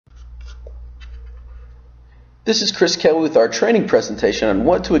This is Chris Kelly with our training presentation on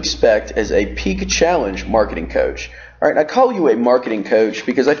what to expect as a peak challenge marketing coach. All right, I call you a marketing coach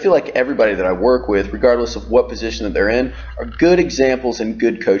because I feel like everybody that I work with, regardless of what position that they're in, are good examples and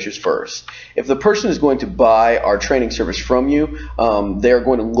good coaches first. If the person is going to buy our training service from you, they are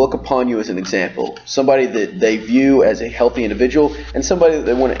going to look upon you as an example, somebody that they view as a healthy individual and somebody that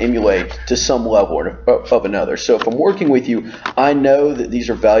they want to emulate to some level or of another. So if I'm working with you, I know that these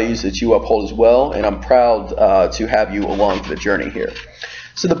are values that you uphold as well, and I'm proud to have you along for the journey here.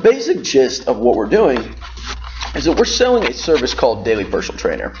 So the basic gist of what we're doing is that we're selling a service called Daily Personal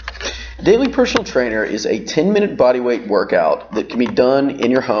Trainer. Daily Personal Trainer is a 10-minute bodyweight workout that can be done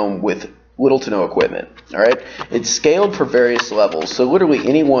in your home with little to no equipment. All right, it's scaled for various levels. So literally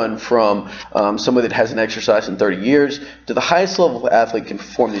anyone from somebody that hasn't exercised in 30 years to the highest level athlete can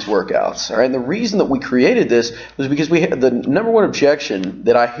perform these workouts. All right, and the reason that we created this was because the number one objection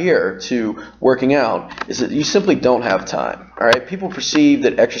that I hear to working out is that you simply don't have time. All right, people perceive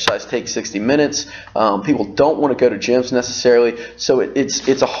that exercise takes 60 minutes. People don't want to go to gyms necessarily, so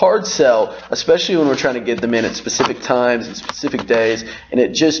it's a hard sell, especially when we're trying to get them in at specific times and specific days, and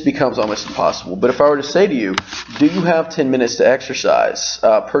it just becomes almost impossible. But if I were to say to you, do you have 10 minutes to exercise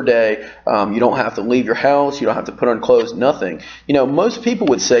per day? You don't have to leave your house. You don't have to put on clothes, nothing. You know, most people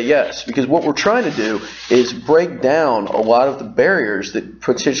would say yes, because what we're trying to do is break down a lot of the barriers that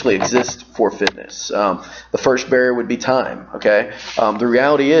potentially exist for fitness. The first barrier would be time. Okay. The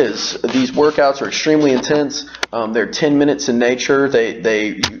reality is these workouts are extremely intense. They're 10 minutes in nature.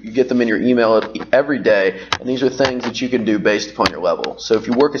 You get them in your email every day, and these are things that you can do based upon your level. So if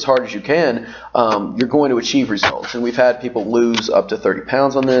you work as hard as you can, you're going to achieve results. And we've had people lose up to 30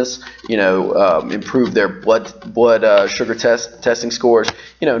 pounds on this. You know, improve their blood sugar testing scores.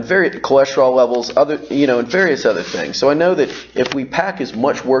 You know, and cholesterol levels. And various other things. So I know that if we pack as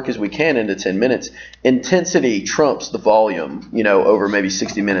much work as we can into 10 minutes, intensity trumps the volume. You know, over maybe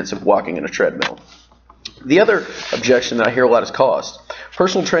 60 minutes of walking in a treadmill. The other objection that I hear a lot is cost.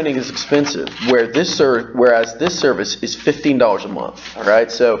 Personal training is expensive, whereas this service is $15 a month. All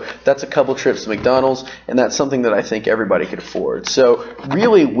right, so that's a couple trips to McDonald's, and that's something that I think everybody could afford. So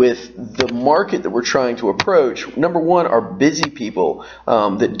really, with the market that we're trying to approach, number one are busy people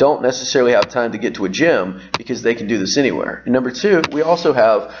that don't necessarily have time to get to a gym because they can do this anywhere. And number two, we also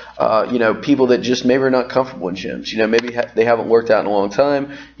have people that just maybe are not comfortable in gyms. You know, maybe they haven't worked out in a long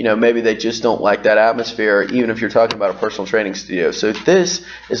time. You know, maybe they just don't like that atmosphere, even if you're talking about a personal training studio. So this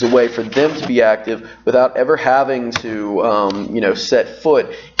is a way for them to be active without ever having to set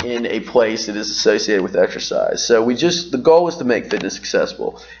foot in a place that is associated with exercise. So the goal is to make fitness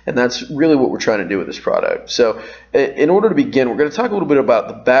accessible, and that's really what we're trying to do with this product. So in order to begin, we're going to talk a little bit about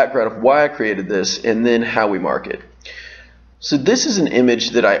the background of why I created this and then how we market. So this is an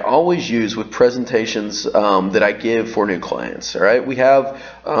image that I always use with presentations that I give for new clients. All right, we have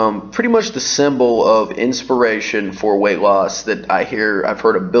pretty much the symbol of inspiration for weight loss that I've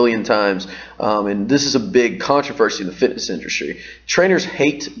heard a billion times, and this is a big controversy in the fitness industry. Trainers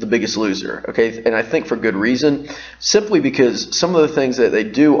hate The Biggest Loser, okay, and I think for good reason, simply because some of the things that they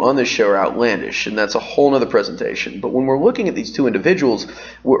do on this show are outlandish, and that's a whole other presentation. But when we're looking at these two individuals,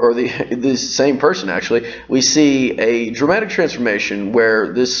 or this same person actually, we see a dramatic transformation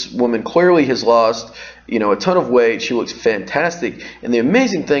where this woman clearly has lost a ton of weight. She looks fantastic, and the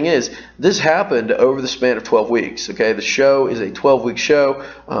amazing thing is this happened over the span of 12 weeks. Okay, the show is a 12-week show.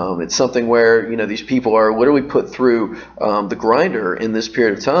 It's something where these people are literally put through the grinder in this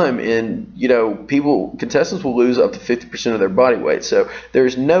period of time, and contestants will lose up to 50% of their body weight. So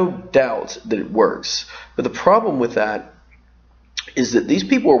there's no doubt that it works. But the problem with that is that these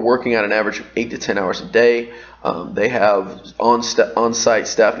people are working out an average of 8 to 10 hours a day. They have on-site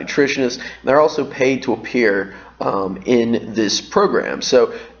staff nutritionists, and they're also paid to appear in this program.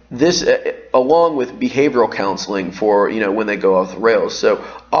 So this, along with behavioral counseling for when they go off the rails. So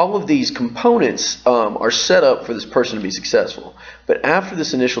all of these components are set up for this person to be successful. But after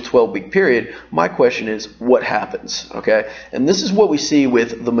this initial 12-week period, my question is, what happens? Okay, and this is what we see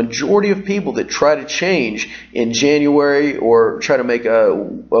with the majority of people that try to change in January or try to make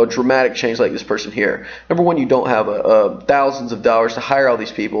a dramatic change like this person here. Number one, you don't have thousands of dollars to hire all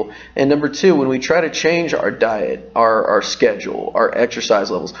these people, and number two, when we try to change our diet, our schedule, our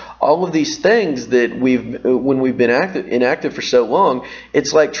exercise levels, all of these things that when we've been inactive for so long,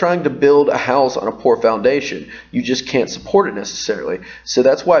 it's like trying to build a house on a poor foundation. You just can't support it necessarily. So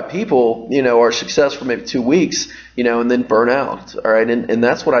that's why people, are successful for maybe 2 weeks, and then burn out. All right, and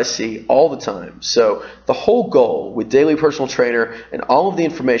that's what I see all the time. So the whole goal with Daily Personal Trainer and all of the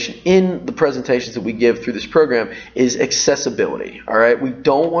information in the presentations that we give through this program is accessibility. All right, we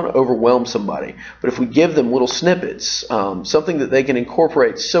don't want to overwhelm somebody, but if we give them little snippets, something that they can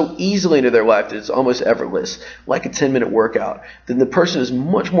incorporate so easily into their life that it's almost effortless, like a 10-minute workout, then the person is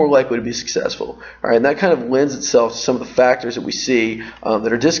much more likely to be successful. All right, and that kind of lends itself to some of the factors that we see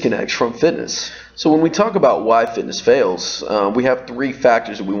that are disconnects from fitness. So when we talk about why fitness fails, we have 3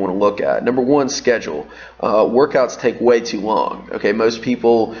 factors that we want to look at. Number 1, schedule. Workouts take way too long. Okay, most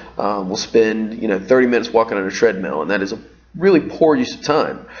people will spend 30 minutes walking on a treadmill, and that is a really poor use of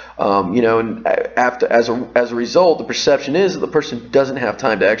time. And as a result, the perception is that the person doesn't have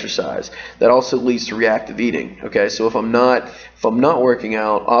time to exercise. That also leads to reactive eating. Okay, so if I'm not working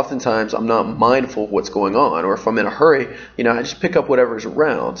out, oftentimes I'm not mindful of what's going on, or if I'm in a hurry, I just pick up whatever's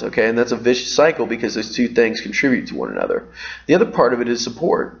around. Okay, and that's a vicious cycle because those 2 things contribute to one another. The other part of it is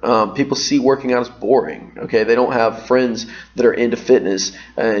support. People see working out as boring. Okay, they don't have friends that are into fitness,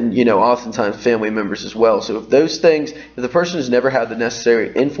 and oftentimes family members as well. So if the person has never had the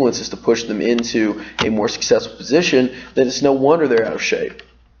necessary influences to push them into a more successful position, then it's no wonder they're out of shape.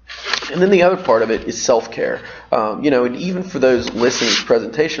 And then the other part of it is self-care. And even for those listening to this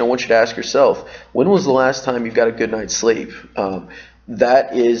presentation, I want you to ask yourself, when was the last time you got a good night's sleep?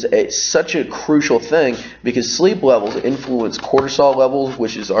 That is such a crucial thing, because sleep levels influence cortisol levels,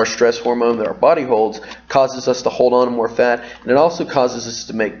 which is our stress hormone that our body holds, causes us to hold on to more fat, and it also causes us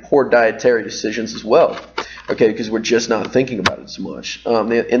to make poor dietary decisions as well. Okay, because we're just not thinking about it so much.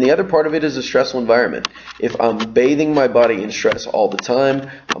 And the other part of it is a stressful environment. If I'm bathing my body in stress all the time,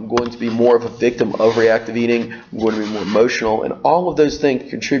 I'm going to be more of a victim of reactive eating. I'm going to be more emotional, and all of those things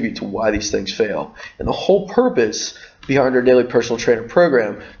contribute to why these things fail. And the whole purpose behind our Daily Personal Trainer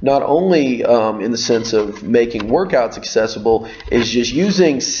program, not only in the sense of making workouts accessible, is just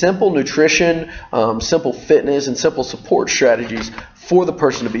using simple nutrition, simple fitness, and simple support strategies for the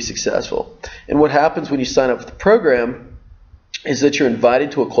person to be successful. And what happens when you sign up for the program is that you're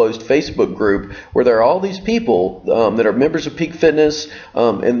invited to a closed Facebook group where there are all these people that are members of Peak Fitness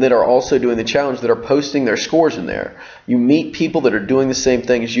and that are also doing the challenge, that are posting their scores in there. You meet people that are doing the same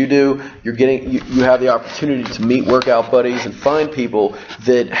thing as you do. You have the opportunity to meet workout buddies and find people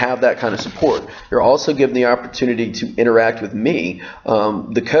that have that kind of support. You're also given the opportunity to interact with me,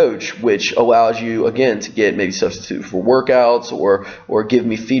 the coach, which allows you, again, to get maybe substitute for workouts or give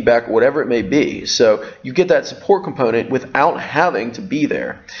me feedback or whatever it may be. So you get that support component without having to be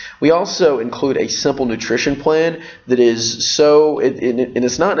there. We also include a simple nutrition plan that is and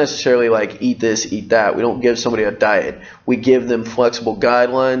it's not necessarily like eat this, eat that. We don't give somebody a diet. We give them flexible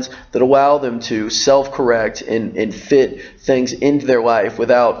guidelines that allow them to self-correct and fit things into their life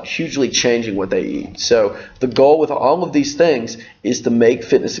without hugely changing what they eat. So the goal with all of these things is to make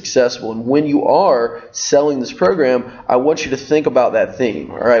fitness accessible. And when you are selling this program, I want you to think about that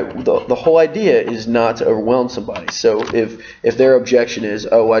theme. All right, the whole idea is not to overwhelm somebody. So if their objection is,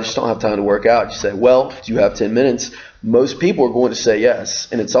 oh, I just don't have time to work out, you say, well, do you have 10 minutes? Most people are going to say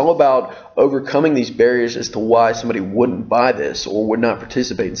yes. And it's all about overcoming these barriers as to why somebody wouldn't buy this or would not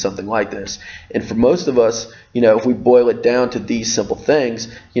participate in something like this. And for most of us, if we boil it down to these simple things,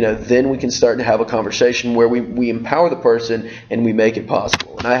 then we can start to have a conversation where we empower the person and we make it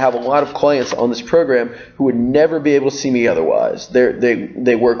possible. And I have a lot of clients on this program who would never be able to see me otherwise.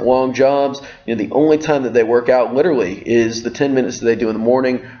 They work long jobs. The only time that they work out literally is the 10 minutes that they do in the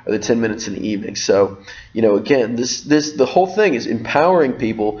morning or the 10 minutes in the evening. So, again, the whole thing is empowering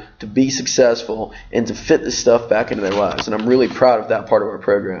people to be successful and to fit this stuff back into their lives. And I'm really proud of that part of our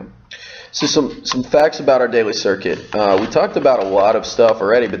program. So some facts about our daily circuit. We talked about a lot of stuff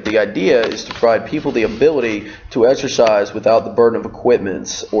already, but the idea is to provide people the ability to exercise without the burden of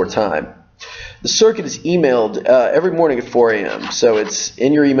equipment or time. The circuit is emailed every morning at 4 a.m. So it's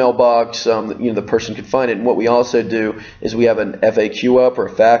in your email box. The person can find it. And what we also do is we have an FAQ up or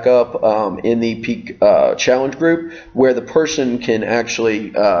a FAQ up in the Peak Challenge group where the person can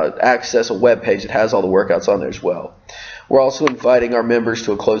actually access a web page that has all the workouts on there as well. We're also inviting our members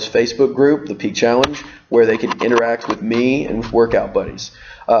to a closed Facebook group, the Peak Challenge, where they can interact with me and with workout buddies.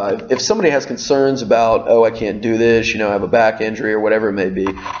 If somebody has concerns about, oh, I can't do this, I have a back injury or whatever it may be,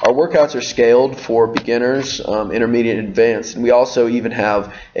 our workouts are scaled for beginners, intermediate, and advanced. And we also even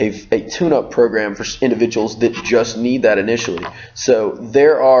have a tune-up program for individuals that just need that initially. So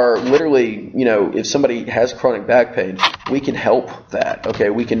there are literally, if somebody has chronic back pain, we can help that.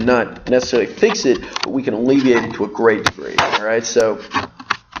 Okay, we can not necessarily fix it, but we can alleviate it to a great degree. All right, so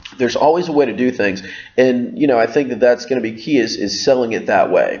There's always a way to do things, and I think that that's going to be key is selling it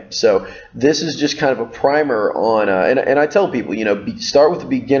that way. So this is just kind of a primer on, and I tell people, start with a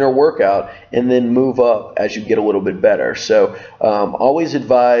beginner workout and then move up as you get a little bit better. So always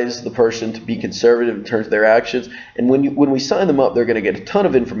advise the person to be conservative in terms of their actions, and when we sign them up, they're going to get a ton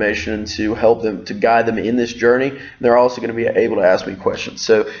of information to help them, to guide them in this journey. And they're also going to be able to ask me questions.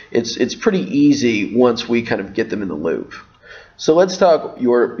 So it's pretty easy once we kind of get them in the loop. So let's talk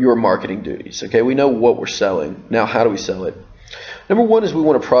your marketing duties. Okay, we know what we're selling. Now, how do we sell it? Number one is we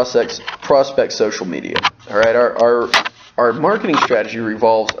want to prospect social media. All right, our marketing strategy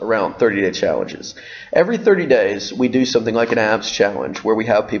revolves around 30-day challenges. Every 30 days, we do something like an abs challenge where we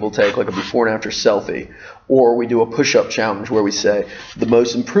have people take like a before and after selfie, or we do a push-up challenge where we say the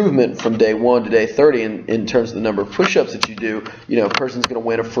most improvement from day 1 to day 30 in terms of the number of push-ups that you do, a person's going to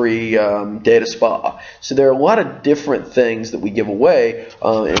win a free day at a spa. So there are a lot of different things that we give away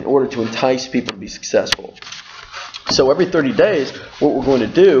in order to entice people to be successful. So every 30 days, what we're going to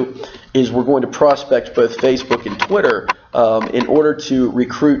do is we're going to prospect both Facebook and Twitter in order to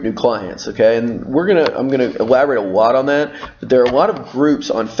recruit new clients. Okay, and I'm gonna elaborate a lot on that. But there are a lot of groups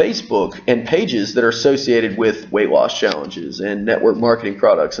on Facebook and pages that are associated with weight loss challenges and network marketing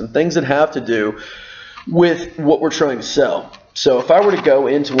products and things that have to do with what we're trying to sell. So if I were to go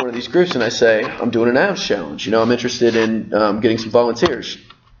into one of these groups and I say I'm doing an abs challenge, I'm interested in getting some volunteers,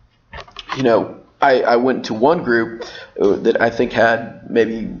 I went to one group that I think had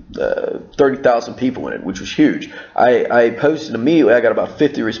maybe 30,000 people in it, which was huge. I posted immediately. I got about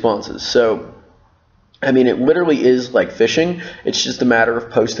 50 responses. So, I mean, it literally is like fishing. It's just a matter of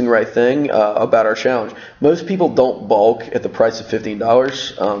posting the right thing about our challenge. Most people don't bulk at the price of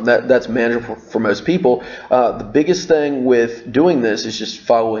 $15. That's manageable for most people. The biggest thing with doing this is just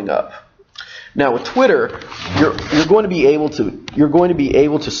following up. Now with Twitter, you're going to be able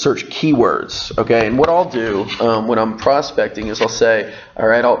to search keywords, okay? And what I'll do when I'm prospecting is I'll say, all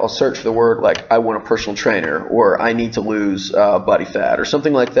right, I'll search for the word like I want a personal trainer, or I need to lose body fat, or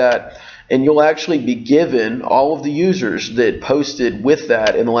something like that. And you'll actually be given all of the users that posted with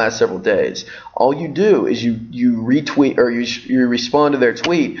that in the last several days. All you do is you retweet, or you respond to their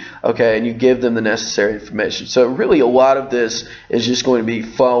tweet, okay, and you give them the necessary information. So really a lot of this is just going to be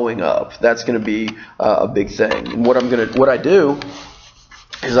following up. That's going to be a big thing. And what I do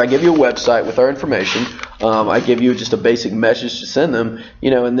is I give you a website with our information. I give you just a basic message to send them,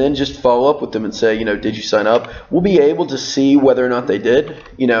 and then just follow up with them and say, did you sign up? We'll be able to see whether or not they did,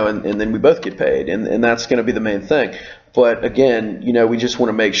 and then we both get paid, and that's going to be the main thing. But again, we just want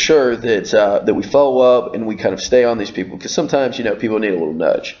to make sure that we follow up and we kind of stay on these people, because sometimes, people need a little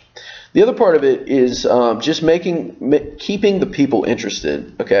nudge. The other part of it is just keeping the people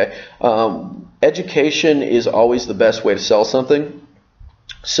interested. Okay, education is always the best way to sell something.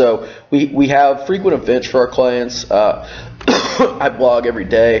 So we have frequent events for our clients. I blog every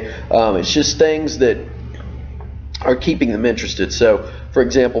day. It's just things that are keeping them interested. So, for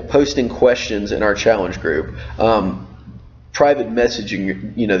example, posting questions in our challenge group, private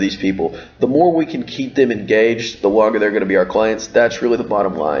messaging, these people. The more we can keep them engaged, the longer they're going to be our clients. That's really the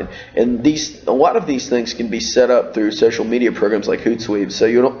bottom line. And a lot of these things can be set up through social media programs like Hootsuite. So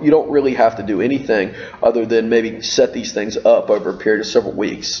you don't really have to do anything other than maybe set these things up over a period of several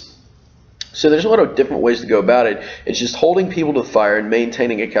weeks. So there's a lot of different ways to go about it. It's just holding people to the fire and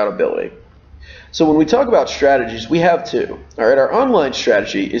maintaining accountability. So when we talk about strategies, we have two. All right, our online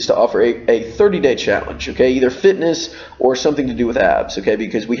strategy is to offer a 30-day challenge, okay, either fitness or something to do with abs, okay,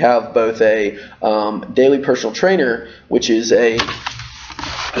 because we have both a daily personal trainer, which is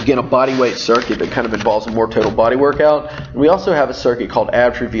again, a body weight circuit that kind of involves a more total body workout. And we also have a circuit called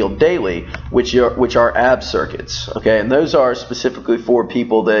Abs Revealed Daily, which are ab circuits, okay, and those are specifically for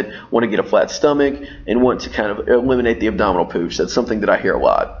people that want to get a flat stomach and want to kind of eliminate the abdominal pooch. That's something that I hear a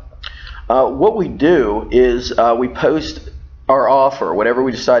lot. What we do is we post our offer, whatever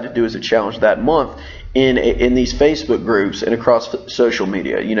we decide to do as a challenge that month, in these Facebook groups and across social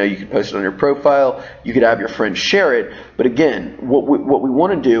media. You can post it on your profile. You could have your friends share it. But again, what we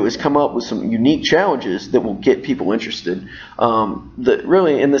want to do is come up with some unique challenges that will get people interested. And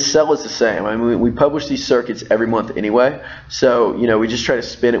the sell is the same. I mean, we publish these circuits every month anyway. So we just try to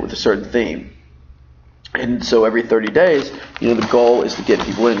spin it with a certain theme. And so every 30 days, the goal is to get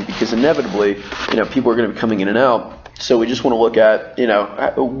people in, because inevitably, people are going to be coming in and out. So we just want to look at,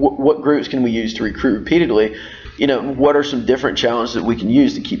 what groups can we use to recruit repeatedly. what are some different challenges that we can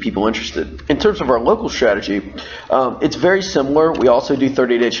use to keep people interested. In terms of our local strategy, it's very similar. We also do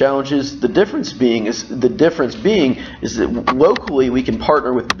 30-day challenges. The difference being is that locally we can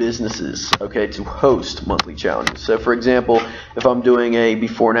partner with businesses, okay, to host monthly challenges. So for example, if I'm doing a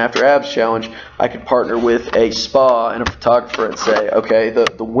before and after abs challenge, I could partner with a spa and a photographer and say, okay,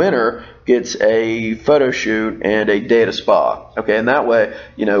 the winner gets a photo shoot and a day at a spa. Okay, and that way,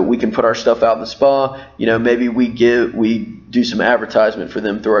 we can put our stuff out in the spa. Maybe we do some advertisement for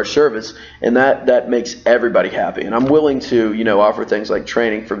them through our service, and that makes everybody happy. And I'm willing to, offer things like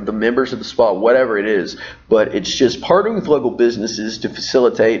training for the members of the spa, whatever it is. But it's just partnering with local businesses to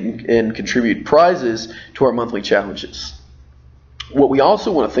facilitate and contribute prizes to our monthly challenges. What we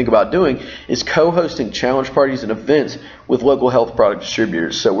also want to think about doing is co-hosting challenge parties and events with local health product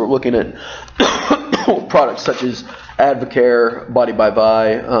distributors. So we're looking at products such as Advocare, Body by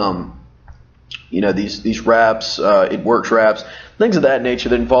Vi, these wraps, It Works wraps, things of that nature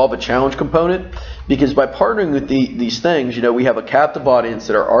that involve a challenge component. Because by partnering with these things, we have a captive audience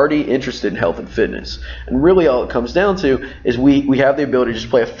that are already interested in health and fitness. And really all it comes down to is we have the ability to just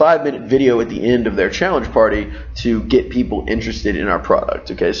play a 5-minute video at the end of their challenge party to get people interested in our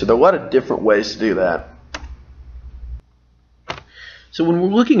product. Okay, so there are a lot of different ways to do that. So when we're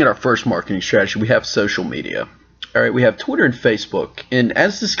looking at our first marketing strategy, we have social media. All right, we have Twitter and Facebook. And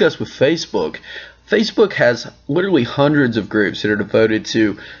as discussed with Facebook, Facebook has literally hundreds of groups that are devoted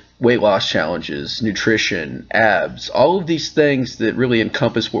to weight loss challenges, nutrition, abs, all of these things that really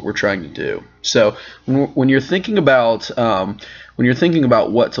encompass what we're trying to do. So when you're thinking about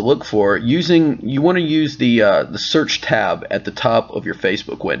what to look for, you want to use the search tab at the top of your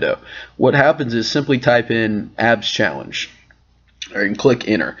Facebook window. What happens is simply type in abs challenge, or you can click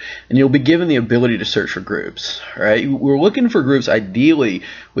enter, and you'll be given the ability to search for groups. All right, we're looking for groups ideally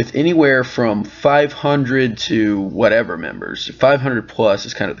with anywhere from 500 to whatever members. 500 plus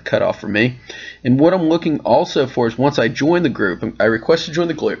is kind of the cutoff for me. And what I'm looking also for is once I join the group, I request to join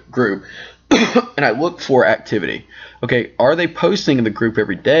the group, and I look for activity. Okay, are they posting in the group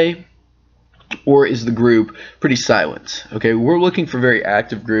every day? Or is the group pretty silent? Okay, we're looking for very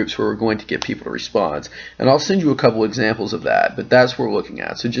active groups where we're going to get people to respond. And I'll send you a couple examples of that, but that's what we're looking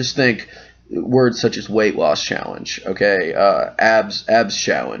at. So just think words such as weight loss challenge, okay, abs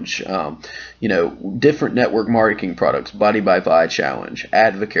challenge, different network marketing products, Body by Vi challenge,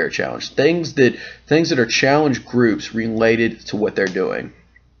 Advocare challenge, things that are challenge groups related to what they're doing.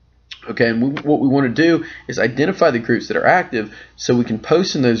 Okay, and what we want to do is identify the groups that are active so we can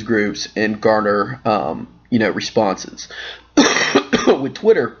post in those groups and garner, responses. With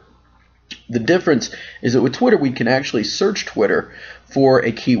Twitter, the difference is that with Twitter we can actually search Twitter for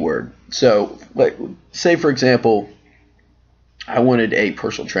a keyword. So, say for example, I wanted a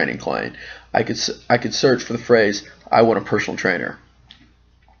personal training client. I could search for the phrase "I want a personal trainer."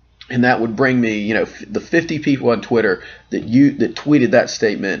 And that would bring me, the 50 people on Twitter that tweeted that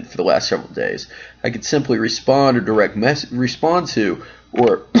statement for the last several days. I could simply respond or direct message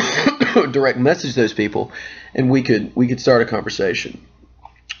those people, and we could start a conversation.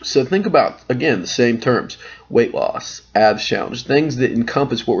 So think about, again, the same terms: weight loss, abs challenge, things that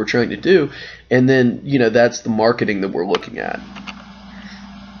encompass what we're trying to do, and then that's the marketing that we're looking at.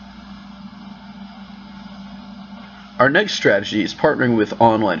 Our next strategy is partnering with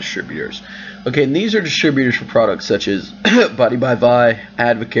online distributors. Okay, and these are distributors for products such as Body by Vi,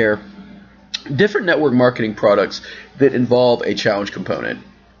 Advocare, different network marketing products that involve a challenge component.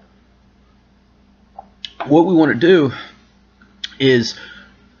 What we want to do is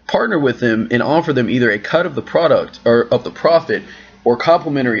partner with them and offer them either a cut of the product or of the profit or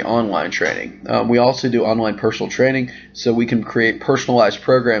complimentary online training. We also do online personal training, so we can create personalized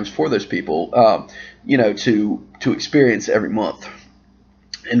programs for those people, to experience every month.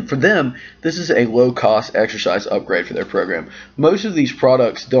 And for them, this is a low-cost exercise upgrade for their program. Most of these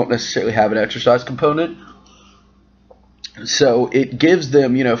products don't necessarily have an exercise component, so it gives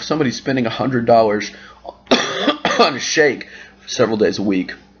them, if somebody's spending $100 on a shake for several days a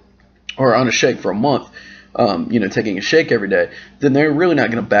week, or on a shake for a month, taking a shake every day, then they're really not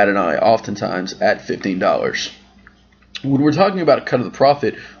going to bat an eye oftentimes at $15. When we're talking about a cut of the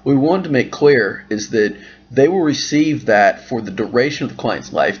profit, what we want to make clear is that they will receive that for the duration of the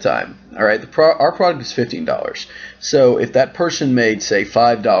client's lifetime. All right, our product is $15. So if that person made, say,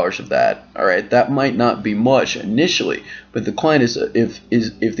 $5 of that, all right, that might not be much initially, but the client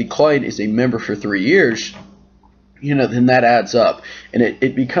if the client is a member for 3 years, then that adds up, and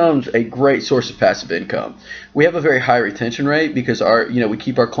it becomes a great source of passive income. We have a very high retention rate because we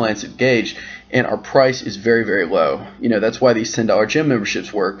keep our clients engaged, and our price is very, very low. That's why these $10 gym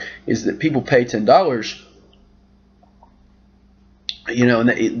memberships work, is that people pay $10,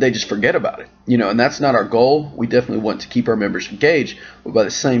 and they just forget about it, and that's not our goal. We definitely want to keep our members engaged, but by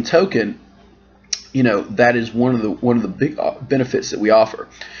the same token, that is one of the big benefits that we offer.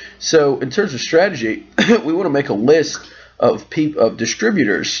 So in terms of strategy, we want to make a list of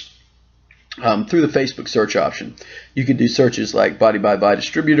distributors through the Facebook search option. You can do searches like Body by Buy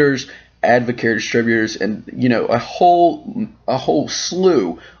distributors, Advocare distributors, and a whole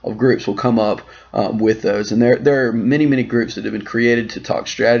slew of groups will come up with those. And there are many groups that have been created to talk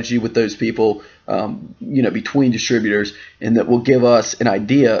strategy with those people, between distributors, and that will give us an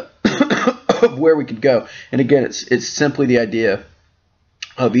idea of where we could go. And again, it's simply the idea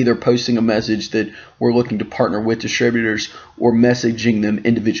of either posting a message that we're looking to partner with distributors or messaging them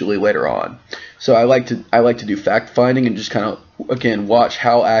individually later on. So I like to do fact finding and just kind of, again, watch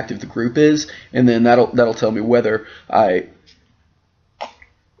how active the group is, and then that'll tell me whether I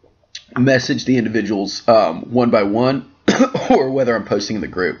message the individuals one by one or whether I'm posting in the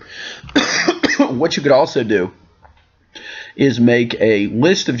group. What you could also do is make a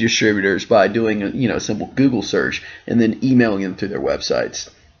list of distributors by doing a simple Google search and then emailing them through their websites.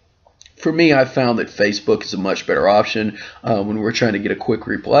 For me, I've found that Facebook is a much better option when we're trying to get a quick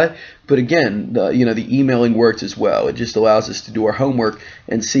reply. But again, the emailing works as well. It just allows us to do our homework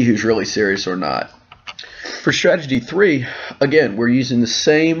and see who's really serious or not. For strategy 3, again, we're using the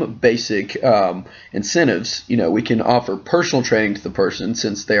same basic incentives. We can offer personal training to the person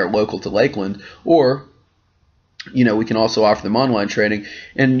since they are local to Lakeland, or we can also offer them online training,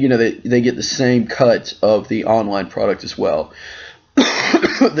 and they get the same cut of the online product as well.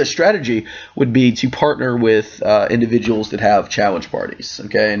 The strategy would be to partner with individuals that have challenge parties.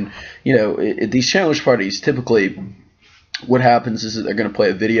 Okay, and these challenge parties, typically what happens is that they're going to play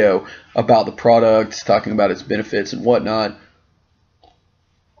a video about the product, talking about its benefits and whatnot.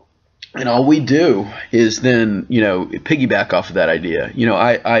 And all we do is then piggyback off of that idea.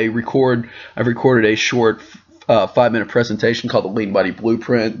 I've recorded a short 5-minute presentation called the Lean Body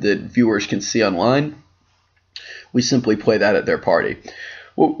Blueprint that viewers can see online. We simply play that at their party.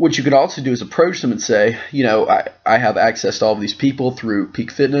 What you could also do is approach them and say, I have access to all of these people through Peak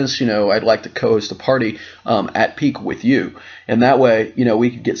Fitness. I'd like to co-host a party at Peak with you. And that way, we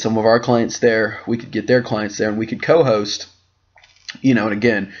could get some of our clients there, we could get their clients there, and we could co-host, and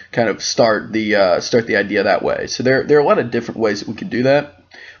again, kind of start the idea that way. So there are a lot of different ways that we could do that,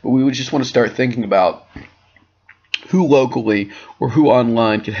 but we would just want to start thinking about who locally or who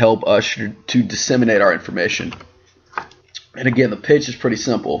online could help us to disseminate our information. And again, the pitch is pretty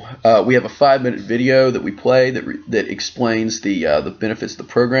simple. We have a 5-minute video that we play that explains the benefits of the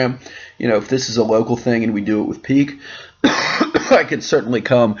program. If this is a local thing and we do it with Peak, I could certainly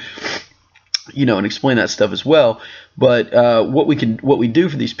come, and explain that stuff as well. But what we do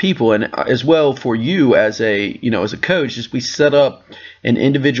for these people, and as well for you as a coach, is we set up an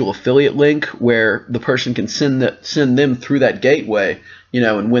individual affiliate link where the person can send them through that gateway,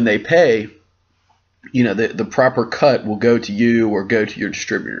 and when they pay, the proper cut will go to you or go to your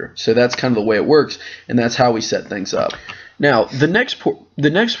distributor. So that's kind of the way it works, and that's how we set things up. Now, the next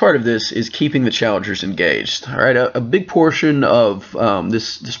part of this is keeping the challengers engaged. All right, a big portion of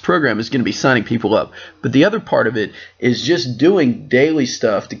this program is going to be signing people up, but the other part of it is just doing daily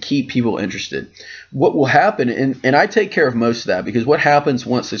stuff to keep people interested. What will happen, and I take care of most of that, because what happens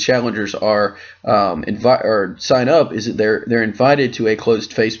once the challengers are sign up is that they're invited to a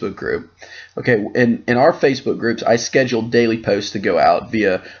closed Facebook group. Okay, in our Facebook groups, I schedule daily posts to go out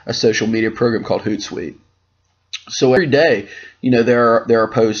via a social media program called Hootsuite. So every day, there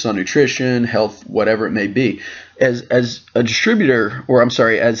are posts on nutrition, health, whatever it may be. As a distributor, or I'm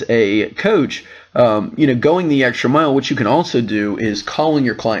sorry, as a coach, going the extra mile, what you can also do is calling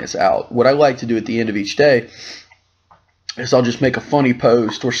your clients out. What I like to do at the end of each day is I'll just make a funny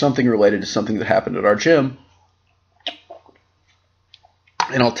post or something related to something that happened at our gym,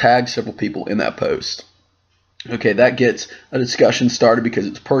 and I'll tag several people in that post. Okay, that gets a discussion started because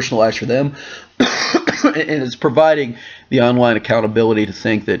it's personalized for them, and it's providing the online accountability to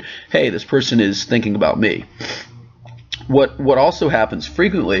think that, hey, this person is thinking about me. What also happens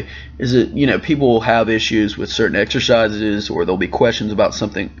frequently is that people will have issues with certain exercises, or there'll be questions about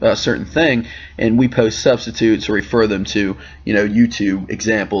a certain thing, and we post substitutes or refer them to YouTube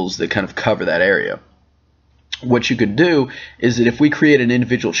examples that kind of cover that area. What you could do is that if we create an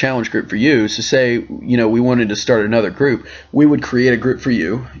individual challenge group for you, so say we wanted to start another group, we would create a group for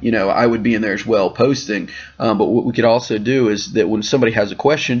you. I would be in there as well posting. But what we could also do is that when somebody has a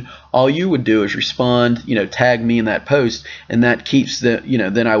question, all you would do is respond, tag me in that post, and that keeps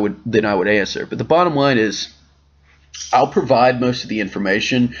then I would answer. But the bottom line is, I'll provide most of the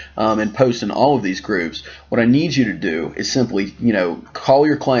information and post in all of these groups. What I need you to do is simply, call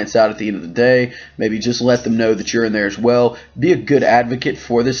your clients out at the end of the day. Maybe just let them know that you're in there as well. Be a good advocate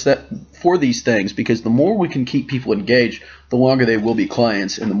for these things, because the more we can keep people engaged, the longer they will be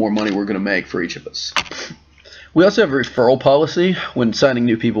clients and the more money we're going to make for each of us. We also have a referral policy when signing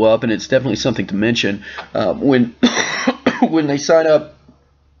new people up, and it's definitely something to mention. When when they sign up,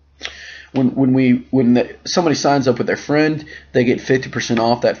 somebody signs up with their friend, they get 50%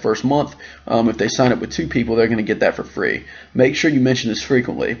 off that first month. If they sign up with 2 people, they're going to get that for free. Make sure you mention this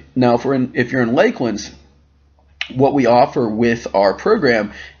frequently. Now, if you're in Lakelands, what we offer with our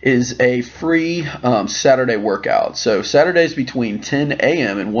program is a free Saturday workout. So Saturdays between 10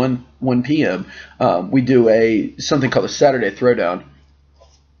 a.m. and 1 p.m. We do something called a Saturday Throwdown,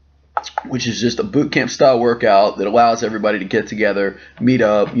 which is just a boot camp style workout that allows everybody to get together, meet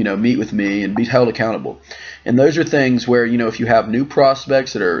up, meet with me, and be held accountable. And those are things where, if you have new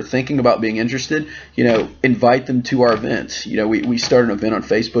prospects that are thinking about being interested, invite them to our events. We start an event on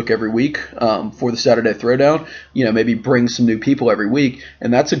Facebook every week for the Saturday Throwdown. Maybe bring some new people every week,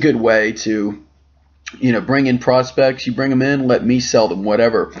 and that's a good way to bring in prospects. You bring them in, let me sell them,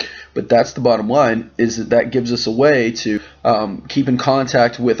 whatever. But that's the bottom line, is that gives us a way to keep in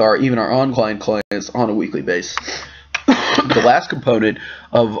contact with even our online clients on a weekly basis. The last component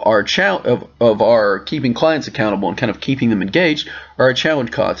of our of our keeping clients accountable and kind of keeping them engaged are our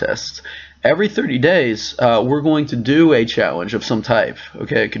challenge contests. Every 30 days, we're going to do a challenge of some type.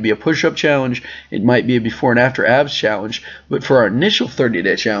 Okay, it could be a push-up challenge, it might be a before and after abs challenge, but for our initial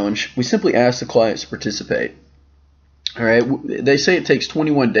 30-day challenge, we simply ask the clients to participate. All right, they say it takes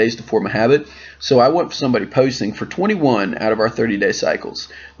 21 days to form a habit, so I want somebody posting for 21 out of our 30-day cycles.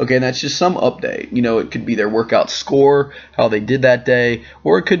 Okay, and that's just some update. It could be their workout score, how they did that day,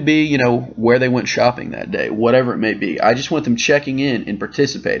 or it could be, where they went shopping that day, whatever it may be. I just want them checking in and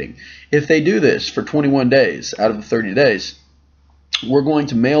participating. If they do this for 21 days out of the 30 days, we're going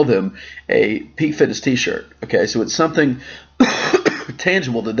to mail them a Peak Fitness t-shirt. Okay, so it's something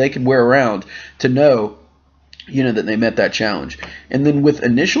tangible that they can wear around to know that they met that challenge. And then with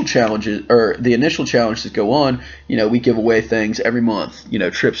initial challenges, or the initial challenges that go on, we give away things every month,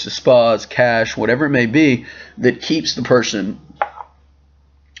 trips to spas, cash, whatever it may be, that keeps the person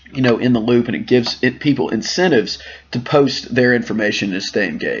in the loop, and it gives people incentives to post their information and stay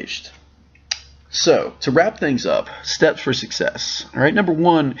engaged. So, to wrap things up, steps for success. All right, number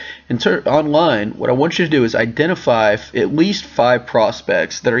one, online, what I want you to do is identify at least 5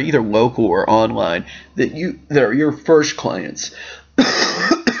 prospects that are either local or online that are your first clients.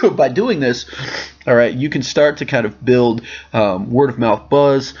 By doing this, all right, you can start to kind of build word of mouth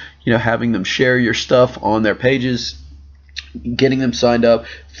buzz, having them share your stuff on their pages, getting them signed up.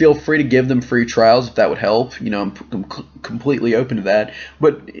 Feel free to give them free trials if that would help. I'm completely open to that.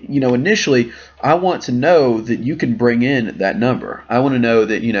 But, initially, I want to know that you can bring in that number. I want to know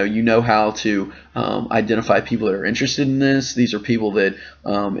that, you know how to identify people that are interested in this. These are people that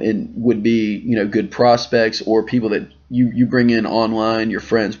would be, good prospects, or people that you bring in online, your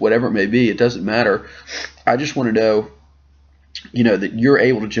friends, whatever it may be. It doesn't matter. I just want to know that you're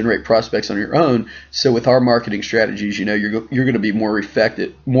able to generate prospects on your own. So with our marketing strategies, you're going to be more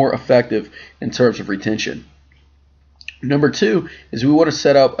effective in terms of retention. Number 2 is we want to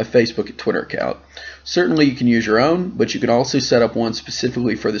set up a Facebook and Twitter account. Certainly you can use your own, but you can also set up one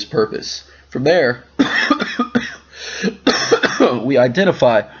specifically for this purpose. From there, we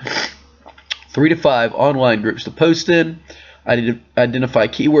identify 3 to 5 online groups to post in. Identify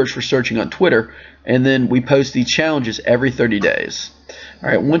keywords for searching on Twitter, and then we post these challenges every 30 days. All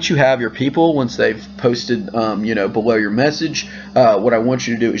right, once you have your people, once they've posted below your message, what I want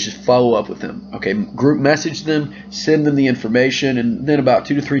you to do is just follow up with them. Okay, group message them, send them the information, and then about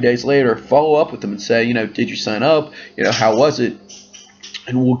 2 to 3 days later, follow up with them and say, did you sign up? How was it?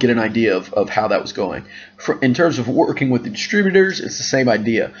 And we'll get an idea of how that was going. In terms of working with the distributors, it's the same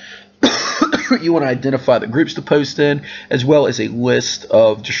idea. You want to identify the groups to post in, as well as a list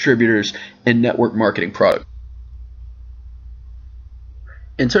of distributors and network marketing products.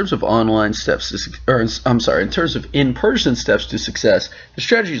 In terms of online steps in terms of in-person steps to success, the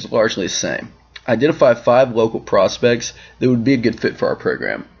strategy is largely the same. Identify 5 local prospects that would be a good fit for our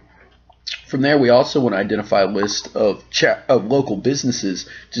program. From there, we also want to identify a list of local businesses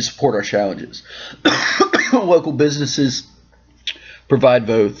to support our challenges. Local businesses provide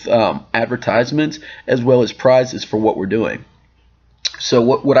both advertisements as well as prizes for what we're doing. So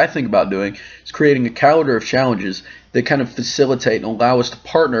what I think about doing is creating a calendar of challenges that kind of facilitate and allow us to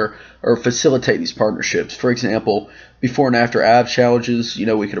partner or facilitate these partnerships. For example, before and after abs challenges,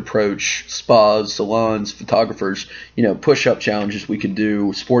 we could approach spas, salons, photographers, push-up challenges we could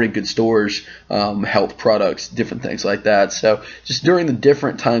do, sporting goods stores, health products, different things like that. So just during the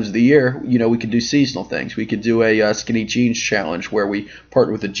different times of the year, we could do seasonal things. We could do a skinny jeans challenge where we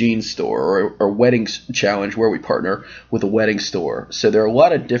partner with a jeans store, or a weddings challenge where we partner with a wedding store. So there are a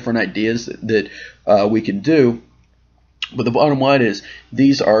lot of different ideas that we can do. But the bottom line is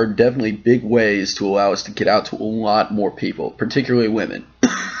these are definitely big ways to allow us to get out to a lot more people, particularly women.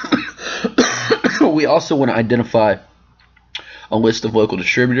 We also want to identify a list of local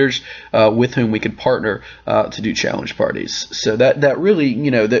distributors with whom we could partner to do challenge parties. So that really,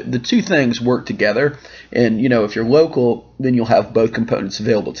 the two things work together. And, if you're local, then you'll have both components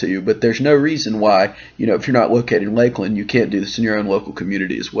available to you. But there's no reason why, if you're not located in Lakeland, you can't do this in your own local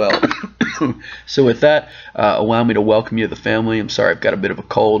community as well. So with that, allow me to welcome you to the family. I'm sorry I've got a bit of a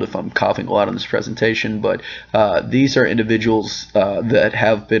cold if I'm coughing a lot on this presentation, but these are individuals that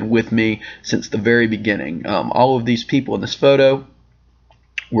have been with me since the very beginning. All of these people in this photo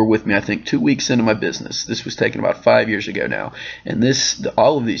were with me, I think, 2 weeks into my business. This was taken about 5 years ago now. And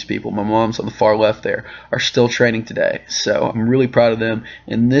all of these people, my mom's on the far left there, are still training today. So I'm really proud of them.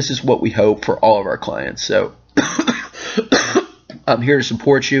 And this is what we hope for all of our clients. So I'm here to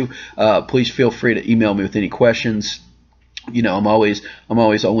support you. Please feel free to email me with any questions. I'm always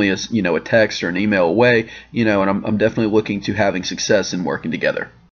only a text or an email away, and I'm definitely looking to having success and working together.